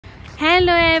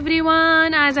Hello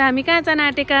everyone, आज हामी कहाँ जान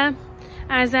आँटेका?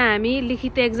 आज हामी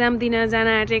लिखित एक्जाम दिन जान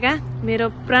आँटेका। मेरो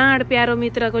प्राण प्यारो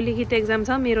मित्रको लिखित एक्जाम छ,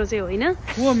 मेरो चाहिँ होइन।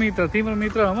 को मित्र? तिम्रो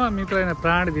मित्र हो म? मित्र हैन,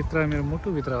 प्राण भित्र, मेरो मुटु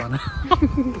भित्र भन।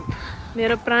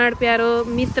 मेरो प्राण प्यारो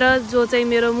मित्र जो चाहिँ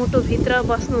मेरो मुटु भित्र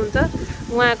बस्नुहुन्छ,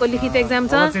 उहाँको लिखित एक्जाम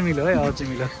छ। मिलो है, अझै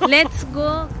मिलो। Let's go.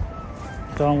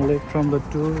 From the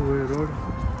two-way road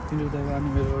into the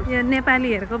one-way road. यो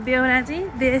नेपालीहरूको बेहोरा चाहिँ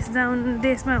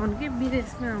देशमा हुन् कि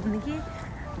विदेशमा हुन् कि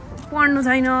पढ्नु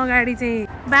छैन, अगाडि चाहिँ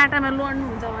बाटामा लड्नु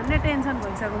हुन्छ भन्ने टेन्सन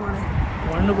भइसक्यो मलाई।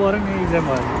 पढ्नु पर्यो नि, एक्जाम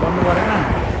भयो पढ्नु परेन,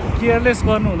 केयरलेस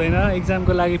गर्नु हुँदैन।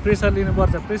 एक्जामको लागि प्रेसर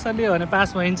लिनुपर्छ। प्रेसर लियो भने पास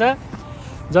भइन्छ।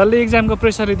 जसले एक्जामको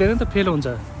प्रेसर लिँदैन त फेल हुन्छ।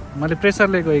 मैले प्रेसर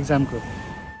लिएको एक्जामको।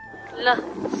 ल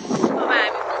अब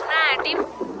हामी पुग्न आँट्यौँ।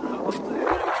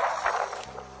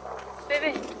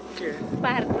 बेबे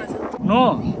पार्कमा छ। नो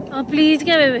प्लिज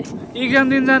क्या बेबे, एक्जाम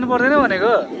दिन जानु पर्दैन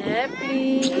भनेको। ए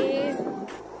प्लिज,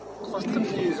 कस्तो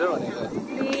प्लिज हो भनेको।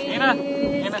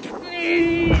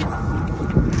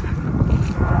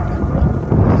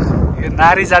 यो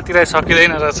नारी जातिलाई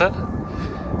सकिँदैन रहेछ।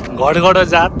 घडघडो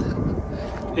जात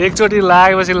एकचोटि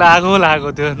लागेपछि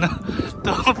लागो त्यो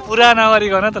त्यो पुरा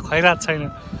नगरिकन त खैरात छैन।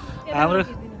 हाम्रो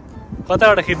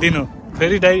कताबाट खिचिदिनु,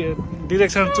 फेरि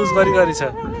डिरेक्सन चुज गरी छ।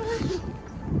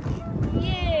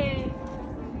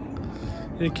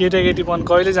 केटाकेटीपन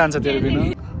कहिले जान्छ तेरो बिनु?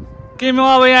 के म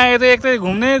अब यहाँ यता एक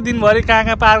घुम्ने, दिनभरि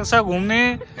कहाँ पार्क छ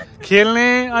घुम्ने,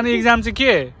 खेल्ने, अनि एक्जाम चाहिँ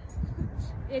के?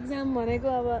 एक्जाम भनेको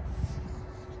अब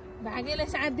भाग्यले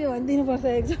साथ दियो भने दिनुपर्छ।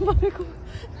 एक्जाम भनेको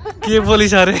के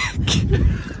बोलिस अरे?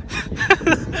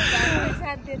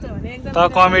 त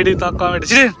कमेडी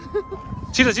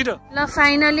छिटो। ल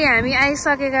फाइनली हामी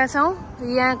आइसकेका छौँ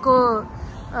यहाँको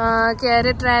के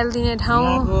अरे ट्रायल दिने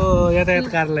ठाउँ,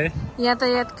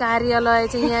 यातायात कार्यालय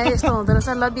चाहिँ यहाँ यस्तो हुँदो रहेछ।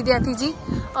 ल विद्यार्थीजी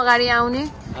अगाडि आउने,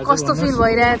 कस्तो फिल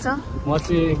भइरहेछ? म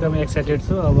चाहिँ एकदमै एक्साइटेड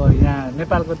छु। अब यहाँ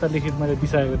नेपालको त लिखित मैले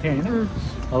दिइसकेको थिएँ होइन।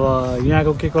 अब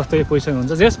यहाँको के कस्तो क्वेसन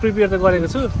हुन्छ जस प्रिपेयर त गरेको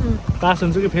छु। पास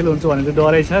हुन्छु कि फेल हुन्छु भनेर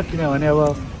डरै छ, किनभने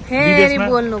अब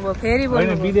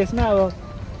विदेशमा अब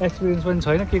एक्सपिरियन्स पनि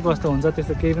छैन, के कस्तो हुन्छ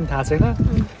त्यस्तो केही पनि थाहा छैन।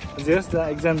 जस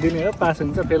एक्जाम दिने हो, पास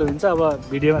हुन्छ फेल हुन्छ अब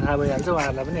भिडियोमा थाहा भइहाल्छ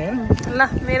उहाँहरूलाई पनि होइन। ल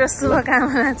मेरो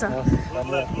शुभकामना छ।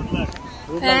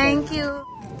 Thank you.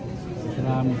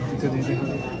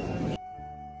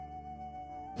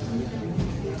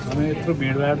 अनि यत्रो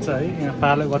भिडभाड छ है यहाँ।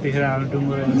 पालो कतिखेर हाम्रो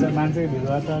डुङ्गो हुन्छ, मान्छेको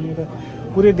भिडभाड छ। अनि त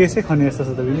पुरै देशै खने जस्तो छ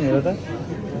त बिनु, हेर त।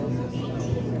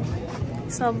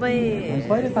 सबै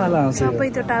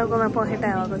त्यो टाउकोमा पखेटा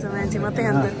भएको छ मान्छे मात्रै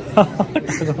अन्त।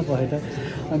 पखेटा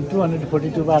अनि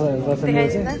 242 पालोहरू गर्छ।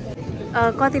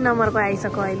 कति नम्बरको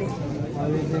आइसक्यो अहिले?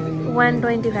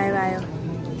 125 आयो।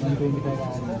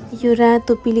 यो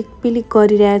रातो पिलिक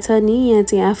गरिरहेछ नि, यहाँ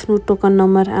चाहिँ आफ्नो टोकन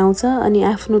नम्बर आउँछ। अनि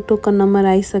आफ्नो टोकन नम्बर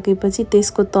आइसकेपछि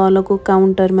त्यसको तलको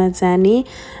काउन्टरमा जाने,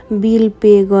 बिल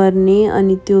पे गर्ने,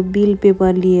 अनि त्यो बिल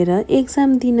पेपर लिएर एक्जाम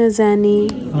दिन जाने।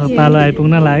 पालो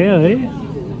आइपुग्न लाग्यो है।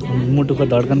 मुटुको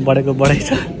धड्कन बढेको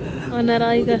छ। अनुहार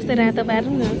अहिलेको जस्तै रातो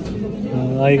पार्नु न।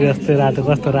 अहिलेको जस्तै रातो,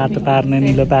 कस्तो रातो पार्ने,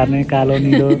 निलो पार्ने, कालो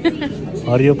निलो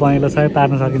हरियो पहेँलो सबै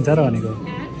पार्न सकिन्छ र भनेको।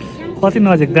 कति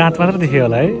नजिक दाँत मात्र देख्यो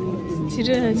होला है।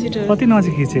 छिटो कति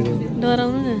नजिक खिचेको।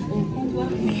 डराउनु न।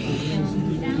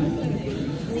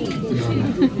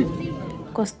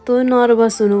 कस्तो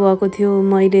नर्भस हुनुभएको थियो।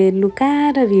 मैले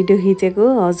लुकाएर भिडियो खिचेको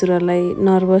हजुरहरूलाई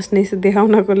नर्भसनेस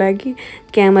देखाउनको लागि।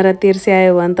 क्यामेरा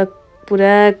तेर्स्यायो भने त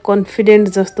पुरा कन्फिडेन्ट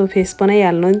जस्तो फेस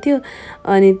बनाइहाल्नुहुन्थ्यो।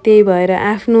 अनि त्यही भएर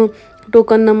आफ्नो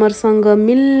टोकन नम्बरसँग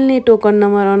मिल्ने टोकन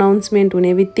नम्बर अनाउन्समेन्ट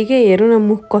हुने बित्तिकै हेरौँ न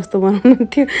मुख कस्तो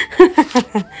बनाउनुहुन्थ्यो।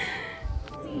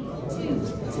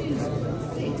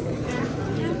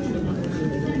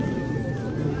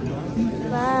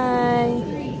 बाई।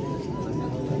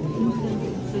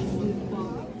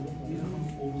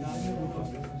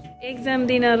 एक्जाम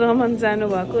दिन रमन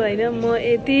जानुभएको होइन। म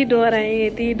यति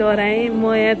डराएँ।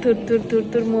 म यहाँ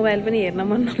थुर मोबाइल पनि हेर्न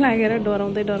मन नलागेर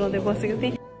डराउँदै बसेको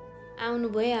थिएँ।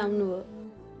 आउनुभयो।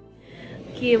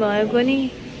 के भएको नि,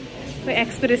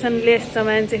 एक्सप्रेसन लेस छ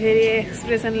मान्छे, फेरि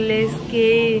एक्सप्रेसन लेस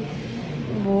केही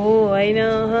भयो होइन।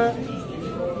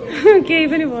 केही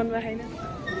पनि भन्नु छैन।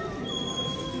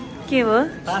 के भयो?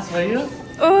 पास भयो।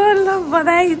 ओ ल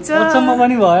बधाई छ। अचम्म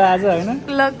पनि भयो आज होइन।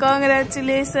 ल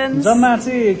कङ्ग्रेचुलेसन। जम्मा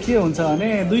चाहिँ के हुन्छ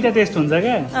भने दुईटा टेस्ट हुन्छ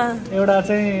क्या। एउटा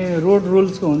चाहिँ रोड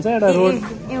रुल्सको हुन्छ, एउटा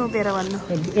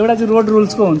चाहिँ रोड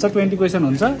रुल्सको हुन्छ 20 क्वेसन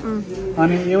हुन्छ।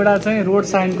 अनि एउटा चाहिँ रोड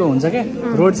साइनको हुन्छ क्या।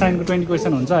 रोड साइनको 20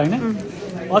 क्वेसन हुन्छ होइन।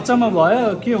 अचम्म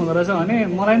भयो। के हुँदो रहेछ भने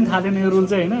मलाई पनि थाहा थिएन यो रुल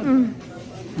चाहिँ होइन।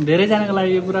 धेरैजनाको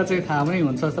लागि यो कुरा चाहिँ थाहा पनि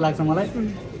हुन्छ जस्तो लाग्छ मलाई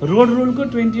रोड रुलको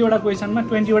 20 वटा क्वेसनमा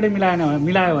 20 वटै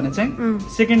मिलायो भने चाहिँ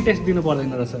सेकेन्ड टेस्ट दिनु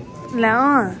पर्दैन रहेछ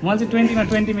मैले चाहिँ 20 मा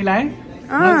 20 मिलाएँ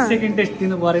सेकेन्ड टेस्ट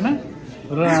दिनु परेन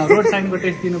रोड साइनको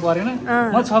टेस्ट दिनु परेन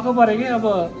म छक्क परेँ कि अब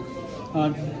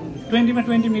 20 मा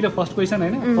 20 मिल्यो फर्स्ट क्वेसन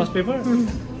होइन first paper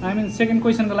I mean second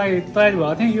क्वेसनको लागि तयारी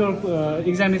भएको थिएँ यो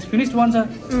एक्जाम इज फिनिस्ड भन्छ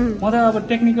म त अब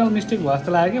टेक्निकल मिस्टेक भयो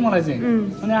जस्तो लाग्यो कि मलाई चाहिँ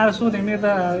अनि आएर सोधेँ मेरो त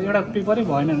एउटा पेपरै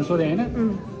भएन भनेर सोधेँ होइन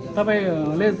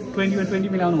तपाईँले 20 मा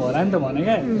 20 मिलाउनु भयो होला नि त भने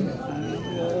क्या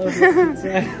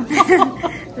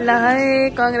ल है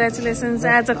कङ्ग्रेचुलेसन्स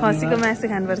आज खसीको मासु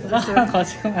खानुपर्छ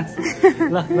खसीको मासु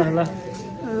ल ल ल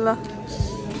ल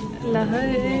ल है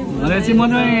भनेपछि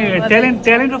मनमा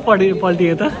ट्यालेन्ट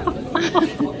पल्टियो त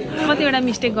कतिवटा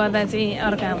मिस्टेक गर्दा चाहिँ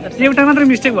अर्को आउँदो रहेछ एउटा मात्रै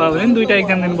मिस्टेक भयो भने दुईटा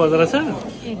एक्जाम दिनुपर्दो रहेछ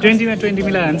 20 मा 20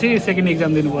 मिलायो भने चाहिँ सेकेन्ड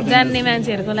एक्जाम दिनुपर्छ जान्ने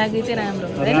मान्छेहरूको लागि चाहिँ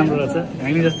राम्रो रहेछ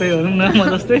हामी जस्तै भनौँ न म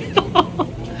जस्तै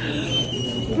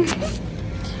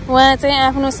उहाँ चाहिँ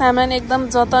आफ्नो सामान एकदम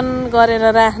जतन गरेर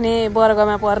राख्ने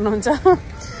वर्गमा पर्नुहुन्छ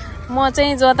म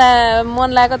चाहिँ जता मन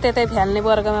लाग्यो त्यतै फ्याल्ने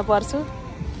वर्गमा पर्छु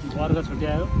वर्ग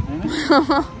छुट्यायो होइन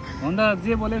भन्दा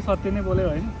जे बोल्यो सत्य नै बोल्यो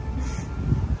होइन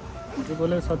जे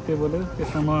बोल्यो सत्य बोल्यो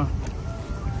त्यसमा म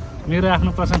मेरो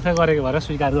आफ्नो प्रशंसा गरेको भएर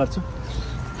स्वीकार गर्छु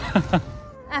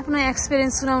आफ्नो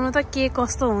एक्सपिरियन्स सुनाउनु त के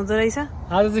कस्तो हुँदो रहेछ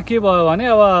आज चाहिँ के भयो भने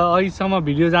अब अहिलेसम्म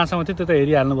भिडियो जहाँसम्म थियो त्यो त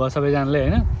हेरिहाल्नु भयो सबैजनाले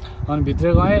होइन अनि भित्र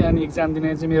गएँ अनि एक्जाम दिने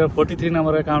चाहिँ मेरो 43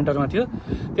 नम्बरको काउन्टरमा थियो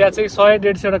त्यहाँ चाहिँ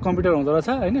 100-150 कंप्युटर हुँदो रहेछ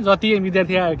होइन जति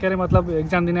विद्यार्थी के अरे मतलब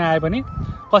एक्जाम दिने आए पनि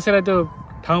कसैलाई त्यो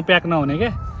ठाउँ प्याक नहुने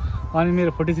क्या अनि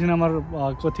मेरो 43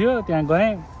 नम्बरको थियो त्यहाँ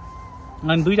गएँ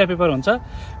अनि दुईटा पेपर हुन्छ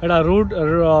एउटा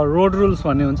रोड रुल्स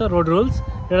भन्ने हुन्छ रोड रुल्स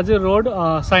एउटा चाहिँ रोड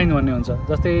साइन भन्ने हुन्छ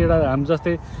जस्तै एउटा हामी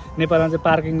जस्तै नेपालमा चाहिँ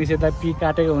पार्किङ निषेधलाई पी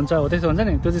काटेको हुन्छ हो त्यस्तो हुन्छ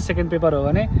नि त्यो चाहिँ सेकेन्ड पेपर हो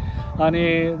भने अनि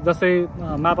जस्तै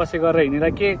मापसे गरेर हिँडेर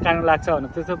के कानुन लाग्छ भने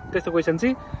त्यस्तो क्वेसन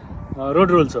चाहिँ रोड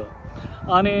रुल्स हो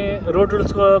अनि रोड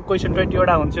रुल्सको क्वेसन 20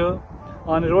 वटा हुन्थ्यो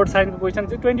अनि रोड साइनको क्वेसन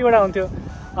चाहिँ 20 वटा हुन्थ्यो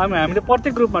अनि हामीले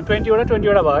प्रत्येक ग्रुपमा 20 वटा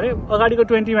भयो अरे अगाडिको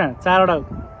 20 मा 4 वटा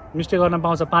मिस्टेक गर्न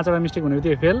पाउँछ 5 वटा मिस्टेक हुने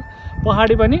त्यो फेल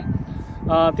पछाडि पनि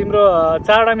तिम्रो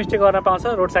 4 वटा मिस्टेक गर्न पाउँछ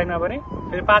रोड साइडमा पनि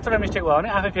फेरि 5 वटा मिस्टेक भयो भने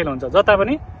आफै फेल हुन्छ जता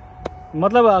पनि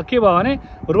मतलब के भयो भने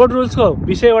रोड रुल्सको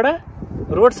 20 वटा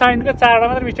रोड साइडको 4 वटा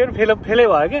मात्र मिस्टेक फेलै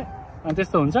भयो क्या अनि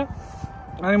त्यस्तो हुन्छ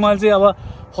अनि मैले चाहिँ अब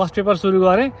फर्स्ट पेपर सुरु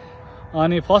गरेँ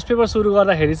अनि फर्स्ट पेपर सुरु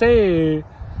गर्दाखेरि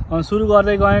चाहिँ सुरु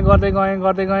गर्दै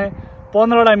गएँ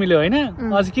 15 वटा मिल्यो होइन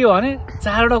अझ के हो भने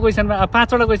 4 वटा क्वेसनमा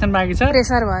 5 वटा क्वेसन बाँकी छ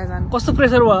प्रेसर भयो झन् कस्तो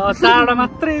प्रेसर भयो 4 वटा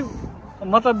मात्रै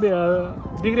मतलब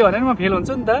बिग्रियो भने म फेल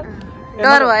हुन्छु नि त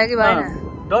डर भयो कि भएन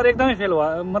डर एकदमै फेल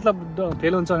भयो मतलब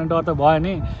फेल हुन्छ भने डर त भयो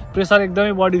नि प्रेसर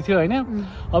एकदमै बढी थियो होइन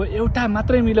अब एउटा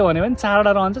मात्रै मिल्यो भने पनि 4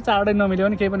 वटा रहन्छ 4 वटा नमिल्यो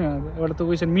भने केही पनि एउटा त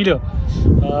क्वेसन मिल्यो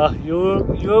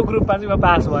यो ग्रुपमा चाहिँ म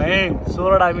पास भएँ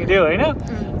 16 वटा मिल्यो होइन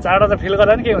 4 वटा त फेल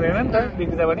गर्दा पनि केही हुँदैन नि त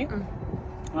बिग्रिँदा पनि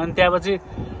अनि त्यहाँपछि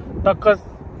टक्क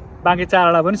बाँकी 4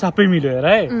 वटा पनि सबै मिल्यो हेर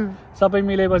है सबै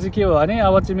मिलेपछि के हो भने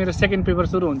अब चाहिँ मेरो सेकेन्ड पेपर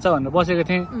सुरु हुन्छ भनेर बसेको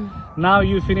थिएँ नाउ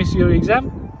यु फिनिस यो एक्जाम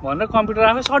भनेर कम्प्युटर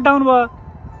आफै सट डाउन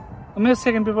भयो मेरो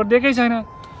सेकेन्ड पेपर दिएकै छैन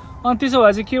अनि त्यसो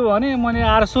भए चाहिँ के हो भने मैले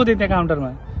आएर सोधेँ त्यहाँ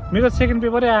काउन्टरमा मेरो सेकेन्ड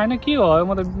पेपरै आएन के हो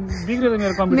म त बिग्रियो त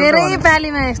मेरो कम्प्युटर मेरै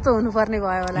पालीमा यस्तो हुनुपर्ने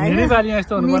भयो होला मेरै पालीमा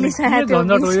यस्तो हुनुपर्ने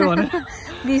झन्झट हो यो भने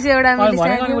 20 वटा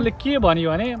भने उसले के भन्यो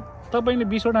भने तपाईँले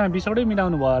 20 वटामा 20 वटै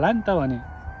मिलाउनु भयो होला नि त भने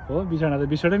हो 20 वटा त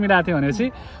 20 वटै मिलाएको थियो भनेपछि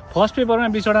फर्स्ट पेपरमा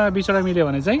 20 वटा मिल्यो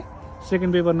भने चाहिँ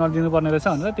सेकेन्ड पेपर नदिनु पर्ने रहेछ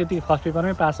भनेर त्यति फर्स्ट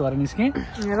पेपरमै पास भएर निस्केँ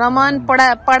रमन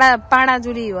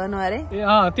पाडाजुली भन्नु अरे ए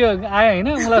त्यो आयो होइन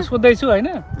मलाई सोध्दैछु होइन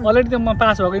अलरेडी त्यो म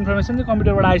पास भएको इन्फर्मेसन चाहिँ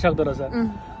कम्प्युटरबाट आइसक्दो रहेछ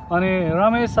अनि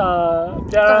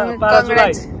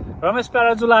रमेश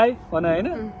प्याराजुलाई भने होइन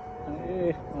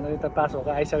ए मलाई त पास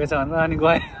भएको आइसकेछ भनेर अनि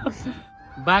गएँ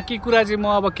बाँकी कुरा चाहिँ म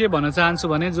अब के भन्न चाहन्छु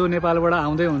भने जो नेपालबाट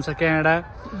आउँदै हुन्छ क्यानाडा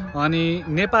अनि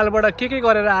नेपालबाट के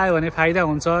गरेर आयो भने फाइदा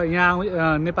हुन्छ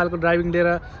यहाँ नेपालको ड्राइभिङ लिएर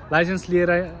लाइसेन्स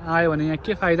लिएर आयो भने यहाँ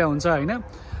के फाइदा हुन्छ होइन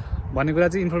भन्ने कुरा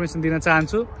चाहिँ इन्फर्मेसन दिन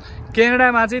चाहन्छु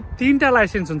क्यानाडामा चाहिँ 3टा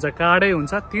लाइसेन्स हुन्छ कार्डै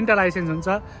हुन्छ 3टा लाइसेन्स हुन्छ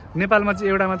नेपालमा चाहिँ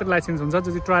एउटा मात्रै लाइसेन्स हुन्छ जो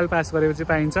चाहिँ ट्रायल पास गरेपछि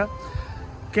पाइन्छ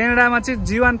क्यानाडामा चाहिँ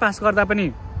G1 पास गर्दा पनि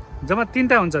जम्मा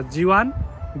 3टा हुन्छ G1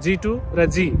 G2 र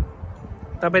G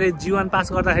तपाईँले G1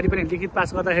 पास गर्दाखेरि पनि लिखित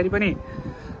पास गर्दाखेरि पनि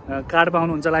कार्ड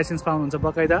पाउनुहुन्छ लाइसेन्स पाउनुहुन्छ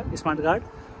बकाइदा स्मार्ट कार्ड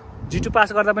G2 पास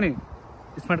गर्दा पनि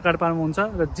स्मार्ट कार्ड पाउनुहुन्छ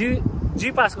र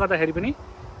G पास गर्दाखेरि पनि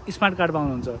स्मार्ट कार्ड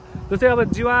पाउनुहुन्छ जस्तै अब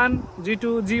G1 G2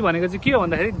 G भनेको चाहिँ के हो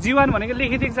भन्दाखेरि G1 भनेको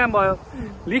लिखित इक्जाम भयो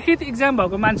लिखित इक्जाम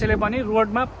भएको मान्छेले पनि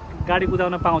रोडमा गाडी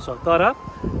कुदाउन पाउँछ तर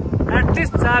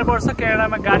एटलिस्ट 4 वर्ष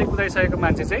क्यानाडामा गाडी कुदाइसकेको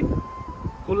मान्छे चाहिँ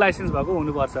फुल लाइसेन्स भएको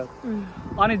हुनुपर्छ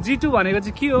अनि G2 भनेको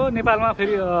चाहिँ के हो नेपालमा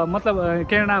फेरि मतलब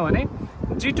क्यानाडा भने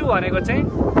G2 भनेको चाहिँ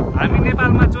हामी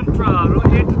नेपालमा जुन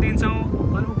 8 दिन्छौँ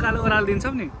अनि उकालो ओह्रालो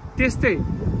दिन्छौँ नि त्यस्तै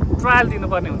ट्रायल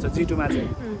दिनुपर्ने हुन्छ G2 मा चाहिँ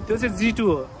त्यो चाहिँ G2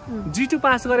 हो G2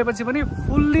 पास गरेपछि पनि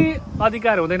फुल्ली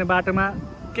अधिकार हुँदैन बाटोमा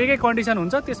के कन्डिसन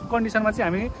हुन्छ त्यस कन्डिसनमा चाहिँ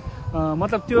हामी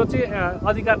मतलब त्यो चाहिँ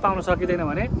अधिकार पाउन सकिँदैन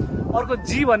भने अर्को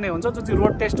G भन्ने हुन्छ जो चाहिँ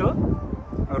रोड टेस्ट हो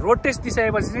रोड टेस्ट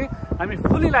दिइसकेपछि चाहिँ हामी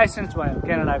फुल्ली लाइसेन्स भयो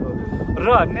क्यानाडाको र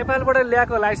नेपालबाट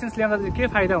ल्याएको लाइसेन्स ल्याउँदा चाहिँ के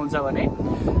फाइदा हुन्छ भने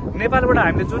नेपालबाट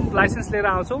हामीले जुन लाइसेन्स लिएर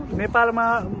आउँछौँ नेपालमा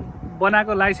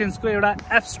बनाएको लाइसेन्सको एउटा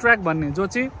एब्स्ट्र्याक्ट भन्ने जो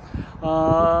चाहिँ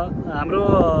हाम्रो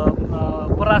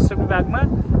परराष्ट्र विभागमा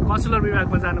कन्सुलर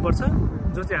विभागमा जानुपर्छ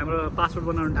जो चाहिँ हाम्रो पासपोर्ट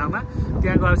बनाउने ठाउँमा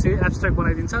त्यहाँ गएपछि एब्स्ट्र्याक्ट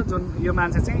बनाइदिन्छ जुन यो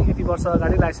मान्छे चाहिँ यति वर्ष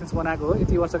अगाडि लाइसेन्स बनाएको हो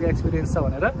यति वर्षको एक्सपिरियन्स छ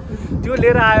भनेर त्यो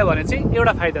लिएर आयो भने चाहिँ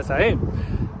एउटा फाइदा छ है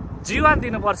G1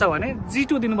 दिनुपर्छ भने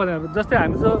G2 दिनु पर्दैन जस्तै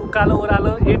हामी जो उकालो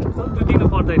ओह्रालो 8 त्यो दिनु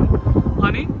पर्दैन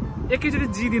अनि एकैचोटि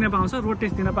G दिन पाउँछ रोड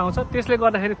टेस्ट दिन पाउँछ त्यसले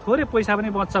गर्दाखेरि थोरै पैसा पनि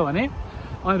बच्छ भने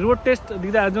अनि रोड टेस्ट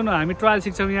दिँदा जुन हामी ट्रायल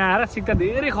सिक्छौँ यहाँ आएर सिक्दा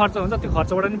धेरै खर्च हुन्छ त्यो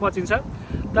खर्चबाट पनि बचिन्छ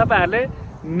तपाईहरुले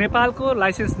नेपालको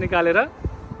लाइसेन्स निकालेर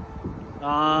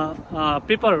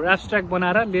पेपर एब्स्ट्र्याक्ट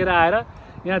बनाएर लिएर आएर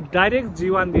यहाँ डाइरेक्ट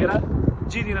G1 दिएर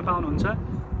G दिन पाउनुहुन्छ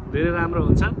धेरै राम्रो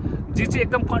हुन्छ G चाहिँ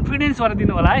एकदम कन्फिडेन्स भएर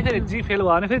दिनु होला है फेरि G फेल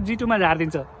भयो भने फेरि G2 मा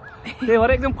झार्दिन्छ त्यही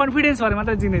भएर एकदम कन्फिडेन्स भएर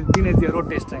मात्रै दिने दियो रोड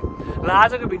टेस्ट चाहिँ ल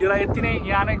आजको भिडियोलाई यति नै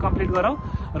यहाँ नै कम्प्लिट गरौँ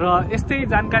र यस्तै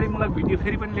जानकारीमूलक भिडियो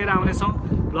फेरि पनि लिएर आउनेछौँ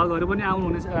भ्लगहरु पनि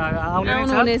आउनुहुनेछ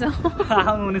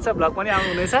भ्लग पनि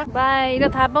आउनुहुनेछ बाहिर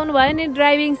थाहा पाउनु भयो नि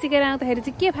ड्राइभिङ सिकेर आउँदाखेरि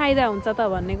चाहिँ के फाइदा हुन्छ त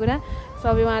भन्ने कुरा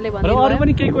सबै उहाँले भन्नु र अरु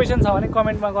पनि केही क्वेशन छ भने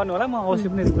कमेन्टमा गर्नु होला म अवश्य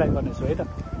पनि रिप्लाई गर्नेछु है त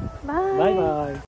बाइ बाइ